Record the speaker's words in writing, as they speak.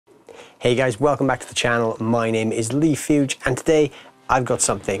Hey guys, welcome back to the channel. My name is Leigh Fuge, and today I've got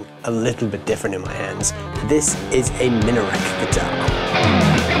something a little bit different in my hands. This is a Minarik guitar.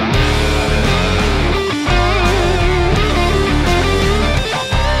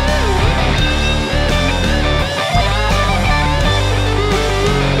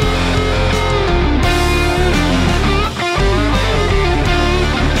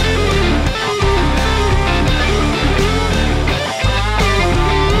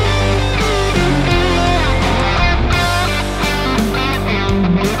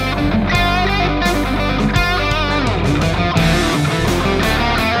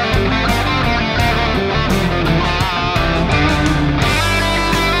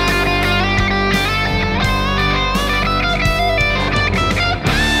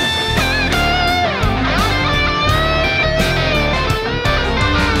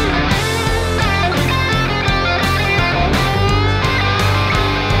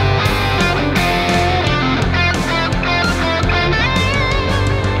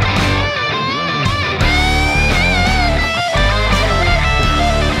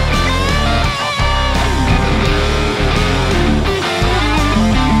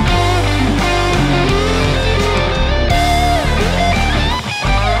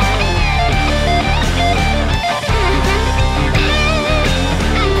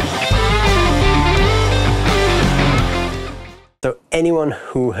 So anyone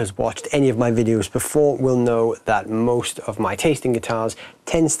who has watched any of my videos before will know that most of my taste in guitars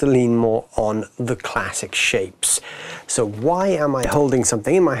tends to lean more on the classic shapes. So why am I holding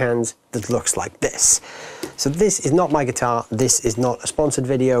something in my hands that looks like this? So this is not my guitar, this is not a sponsored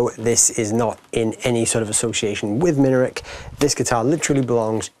video, this is not in any sort of association with Minarik. This guitar literally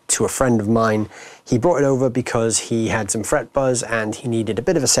belongs to a friend of mine. He brought it over because he had some fret buzz and he needed a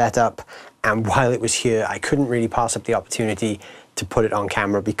bit of a setup, and while it was here I couldn't really pass up the opportunity to put it on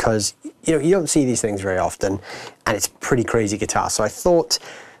camera because you don't see these things very often, and it's a pretty crazy guitar. So I thought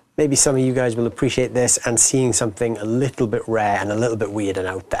maybe some of you guys will appreciate this and seeing something a little bit rare and a little bit weird and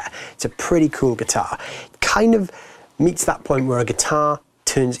out there. It's a pretty cool guitar. It kind of meets that point where a guitar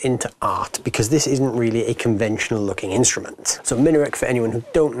turns into art because this isn't really a conventional looking instrument. So Minarik, for anyone who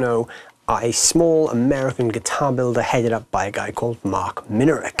don't know, are a small American guitar builder headed up by a guy called Mark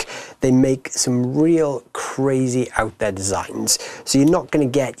Minarik. They make some real crazy out there designs. So you're not going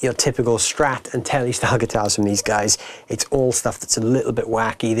to get your typical Strat and Tele style guitars from these guys. It's all stuff that's a little bit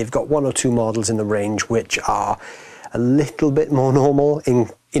wacky. They've got one or two models in the range which are a little bit more normal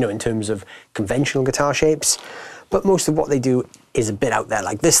in terms of conventional guitar shapes. But most of what they do is a bit out there,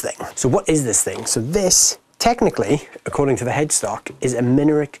 like this thing. So what is this thing? So this, technically, according to the headstock, is a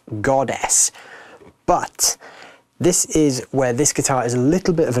Minarik Goddess. But this is where this guitar is a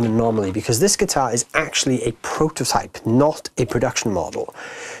little bit of an anomaly because this guitar is actually a prototype, not a production model.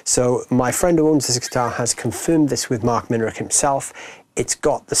 So my friend who owns this guitar has confirmed this with Mark Minarik himself. It's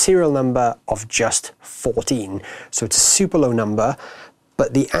got the serial number of just 14. So it's a super low number.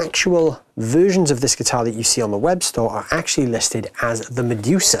 But the actual versions of this guitar that you see on the web store are actually listed as the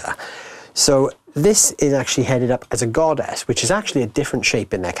Medusa. So this is actually headed up as a Goddess, which is actually a different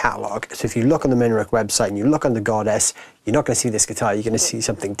shape in their catalog. So if you look on the Minarik website and you look on the Goddess, you're not going to see this guitar, you're going to see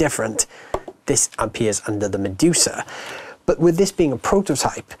something different. This appears under the Medusa. But with this being a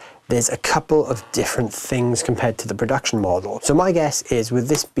prototype, there's a couple of different things compared to the production model. So my guess is, with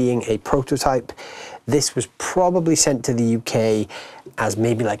this being a prototype, this was probably sent to the UK as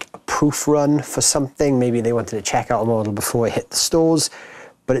maybe like a proof run for something. Maybe they wanted to check out a model before it hit the stores.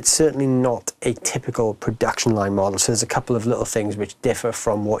 But it's certainly not a typical production line model. So there's a couple of little things which differ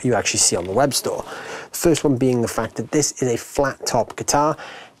from what you actually see on the web store. The first one being the fact that this is a flat top guitar.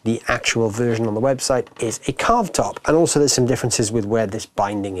 The actual version on the website is a carved top, and also there's some differences with where this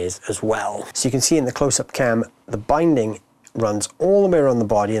binding is as well. So you can see in the close-up cam, the binding runs all the way around the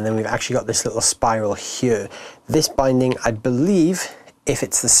body, and then we've actually got this little spiral here. This binding, I believe, if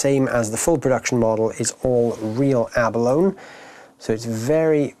it's the same as the full production model, is all real abalone. So it's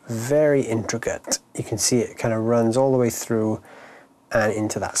very, very intricate. You can see it kind of runs all the way through and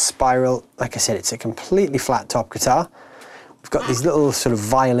into that spiral. Like I said, it's a completely flat top guitar. We've got these little sort of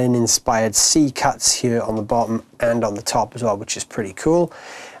violin-inspired C cuts here on the bottom and on the top as well, which is pretty cool.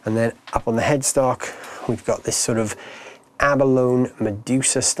 And then up on the headstock, we've got this sort of abalone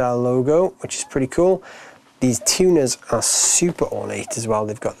Medusa style logo, which is pretty cool. These tuners are super ornate as well.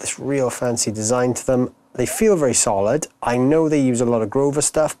 They've got this real fancy design to them. They feel very solid. I know they use a lot of Grover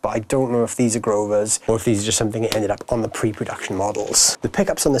stuff, but I don't know if these are Grovers or if these are just something that ended up on the pre-production models. The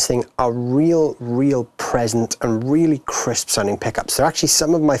pickups on this thing are real present and really crisp sounding pickups. They're actually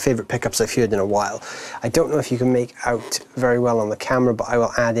some of my favorite pickups I've heard in a while. I don't know if you can make out very well on the camera, but I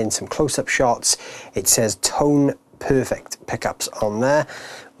will add in some close-up shots. It says Tone Perfect pickups on there.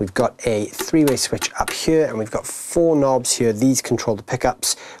 We've got a 3-way switch up here, and we've got 4 knobs here. These control the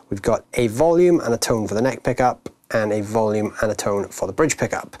pickups. We've got a volume and a tone for the neck pickup, and a volume and a tone for the bridge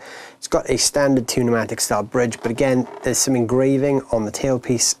pickup. It's got a standard Tune-o-matic style bridge, but again, there's some engraving on the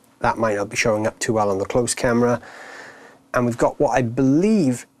tailpiece that might not be showing up too well on the close camera. And we've got what I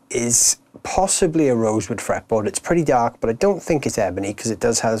believe is possibly a rosewood fretboard. It's pretty dark, but I don't think it's ebony because it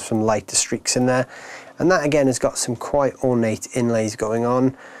does have some lighter streaks in there. And that again has got some quite ornate inlays going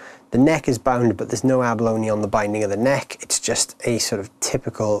on. The neck is bound, but there's no abalone on the binding of the neck. It's just a sort of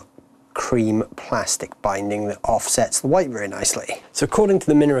typical cream plastic binding that offsets the white very nicely. So according to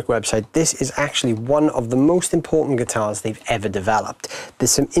the Minarik website, this is actually one of the most important guitars they've ever developed.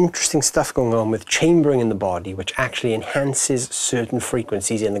 There's some interesting stuff going on with chambering in the body, which actually enhances certain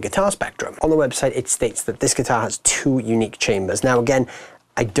frequencies in the guitar spectrum. On the website, it states that this guitar has 2 unique chambers. Now again,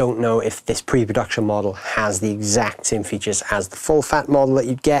 I don't know if this pre-production model has the exact same features as the full fat model that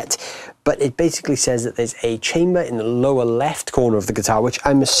you'd get, but it basically says that there's a chamber in the lower left corner of the guitar, which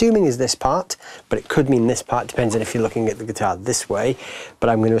I'm assuming is this part, but it could mean this part, depends on if you're looking at the guitar this way, but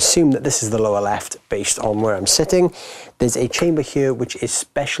I'm going to assume that this is the lower left based on where I'm sitting. There's a chamber here which is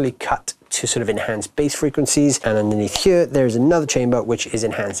specially cut to sort of enhance bass frequencies, and underneath here there's another chamber which is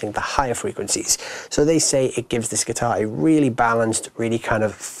enhancing the higher frequencies. So they say it gives this guitar a really balanced, really kind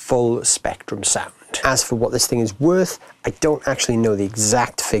of full spectrum sound. As for what this thing is worth, I don't actually know the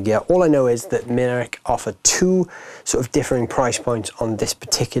exact figure. All I know is that Minarik offer 2 sort of differing price points on this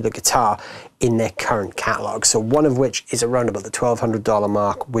particular guitar in their current catalog. So one of which is around about the $1,200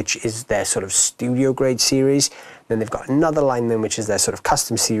 mark, which is their sort of studio grade series. Then they've got another line then, which is their sort of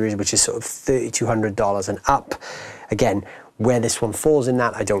custom series, which is sort of $3,200 and up. Again, where this one falls in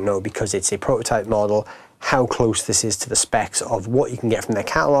that, I don't know, because it's a prototype model. How close this is to the specs of what you can get from their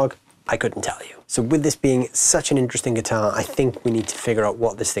catalog, I couldn't tell you. So with this being such an interesting guitar, I think we need to figure out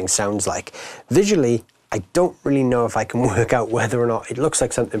what this thing sounds like. Visually, I don't really know if I can work out whether or not it looks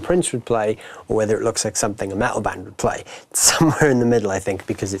like something Prince would play or whether it looks like something a metal band would play. It's somewhere in the middle, I think,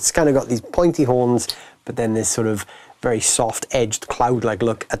 because it's kind of got these pointy horns, but then this sort of very soft-edged cloud-like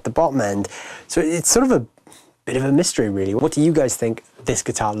look at the bottom end. So it's sort of a bit of a mystery, really. What do you guys think this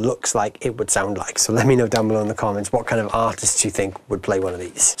guitar looks like it would sound like? So let me know down below in the comments what kind of artists you think would play one of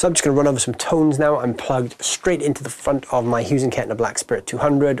these. So I'm just going to run over some tones now. I'm plugged straight into the front of my Hughes & Kettner Black Spirit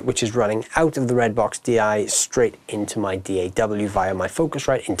 200, which is running out of the Redbox DI straight into my DAW via my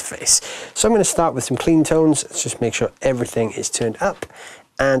Focusrite interface. So I'm going to start with some clean tones. Let's just make sure everything is turned up,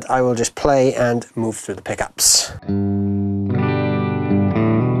 and I will just play and move through the pickups.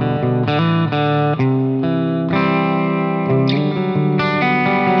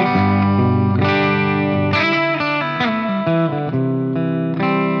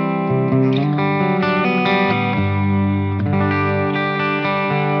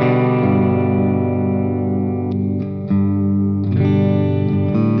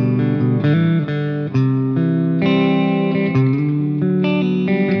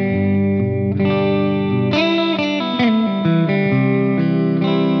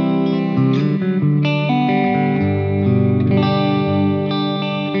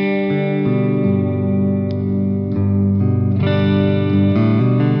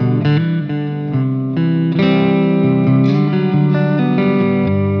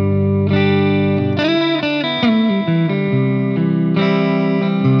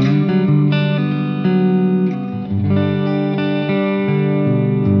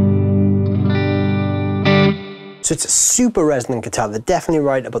 So it's a super resonant guitar. They're definitely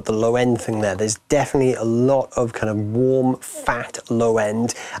right about the low end thing there. There's definitely a lot of kind of warm, fat low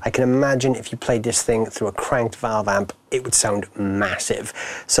end. I can imagine if you played this thing through a cranked valve amp, it would sound massive.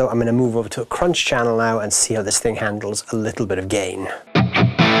 So I'm going to move over to a crunch channel now and see how this thing handles a little bit of gain.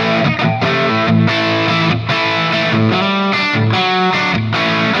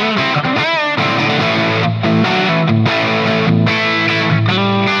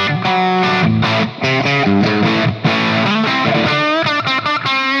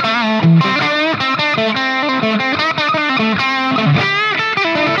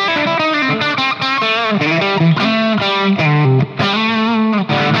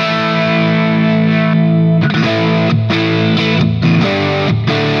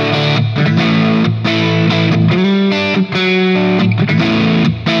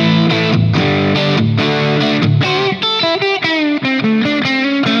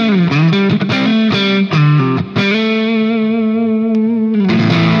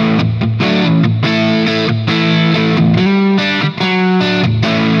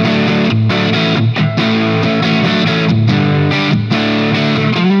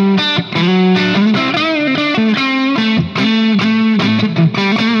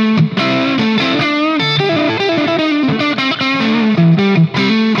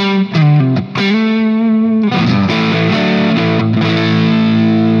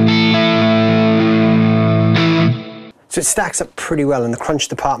 So it stacks up pretty well in the crunch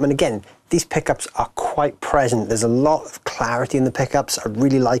department. Again, these pickups are quite present. There's a lot of clarity in the pickups. I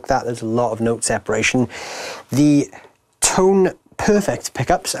really like that. There's a lot of note separation. The tone perfect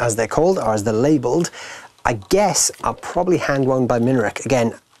pickups, as they're called, or as they're labeled, I guess are probably hand wound by Minarik.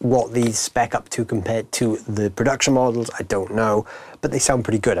 Again, what these spec up to compared to the production models, I don't know, but they sound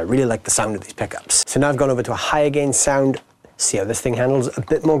pretty good. I really like the sound of these pickups. So now I've gone over to a higher gain sound. See how this thing handles a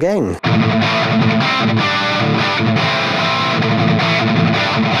bit more gain.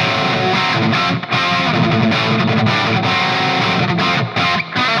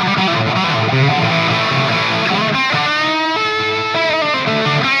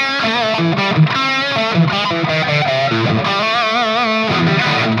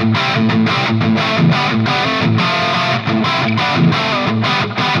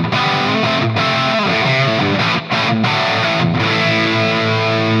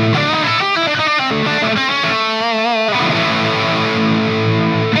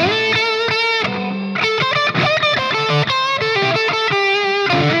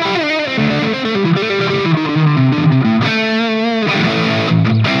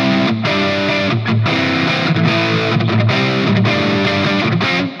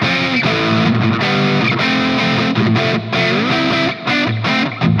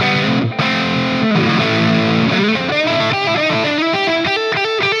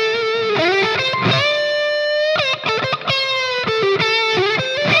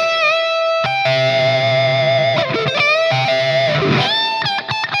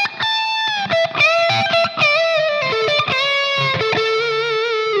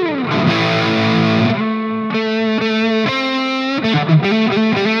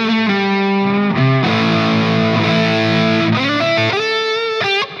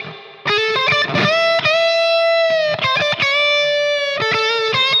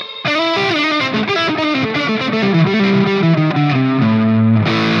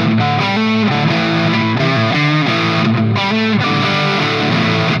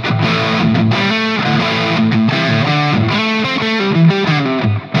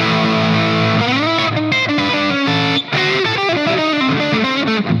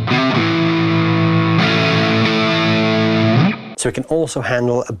 So it can also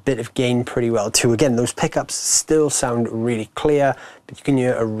handle a bit of gain pretty well too. Again, those pickups still sound really clear, but you can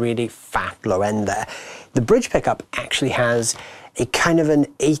hear a really fat low end there. The bridge pickup actually has a kind of an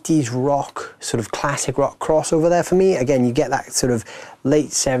 80s rock, sort of classic rock crossover there for me. Again, you get that sort of late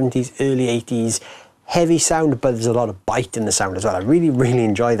 70s, early 80s heavy sound, but there's a lot of bite in the sound as well. I really, really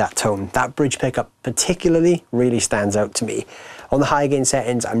enjoy that tone. That bridge pickup particularly really stands out to me. On the high gain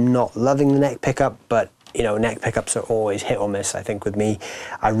settings, I'm not loving the neck pickup, but you know, neck pickups are always hit or miss, I think, with me.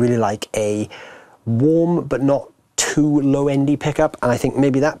 I really like a warm but not too low-endy pickup, and I think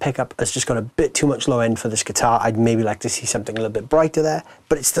maybe that pickup has just got a bit too much low end for this guitar. I'd maybe like to see something a little bit brighter there,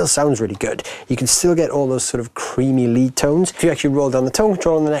 but it still sounds really good. You can still get all those sort of creamy lead tones. If you actually roll down the tone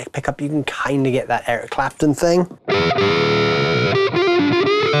control on the neck pickup, you can kind of get that Eric Clapton thing.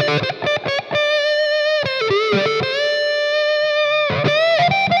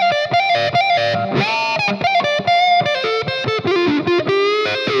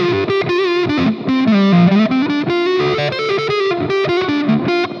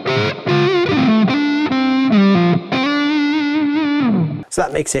 So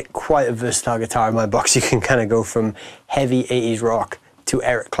that makes it quite a versatile guitar in my box. You can kind of go from heavy 80s rock to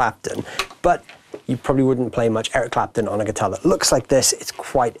Eric Clapton, but you probably wouldn't play much Eric Clapton on a guitar that looks like this. It's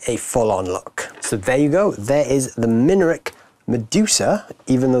quite a full-on look. So there you go. There is the Minarik Medusa,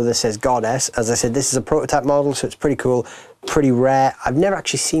 even though this says Goddess. As I said, this is a prototype model, so it's pretty cool, pretty rare. I've never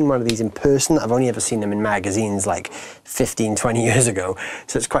actually seen one of these in person. I've only ever seen them in magazines like 15, 20 years ago.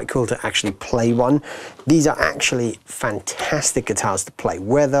 So it's quite cool to actually play one. These are actually fantastic guitars to play,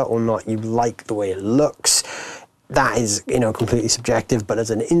 whether or not you like the way it looks. That is, you know, completely subjective, but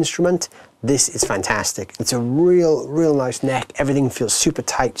as an instrument, this is fantastic. It's a real nice neck. Everything feels super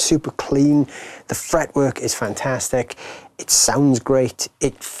tight, super clean. The fretwork is fantastic. It sounds great.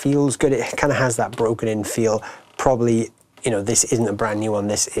 It feels good. It kind of has that broken in feel. Probably, you know, this isn't a brand new one.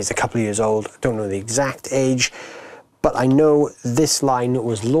 This is a couple of years old. I don't know the exact age, but I know this line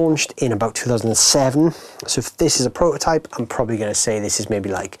was launched in about 2007. So if this is a prototype, I'm probably going to say this is maybe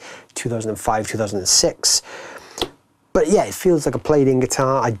like 2005, 2006. But yeah, it feels like a played-in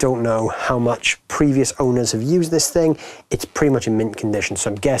guitar. I don't know how much previous owners have used this thing. It's pretty much in mint condition, so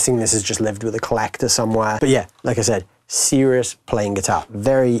I'm guessing this has just lived with a collector somewhere. But yeah, like I said, serious playing guitar.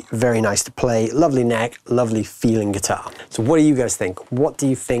 Very nice to play. Lovely neck, lovely feeling guitar. So what do you guys think? What do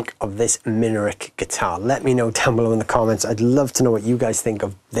you think of this Minarik guitar? Let me know down below in the comments. I'd love to know what you guys think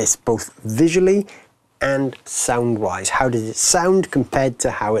of this, both visually and sound-wise. How does it sound compared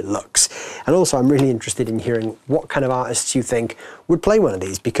to how it looks? And also, I'm really interested in hearing what kind of artists you think would play one of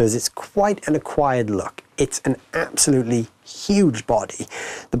these, because it's quite an acquired look. It's an absolutely huge body.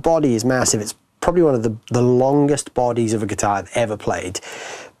 The body is massive. It's probably one of the longest bodies of a guitar I've ever played.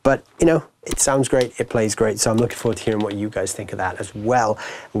 But, you know, it sounds great, it plays great, so I'm looking forward to hearing what you guys think of that as well.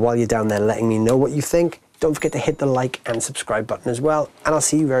 And while you're down there letting me know what you think, don't forget to hit the like and subscribe button as well, and I'll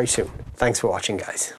see you very soon. Thanks for watching, guys.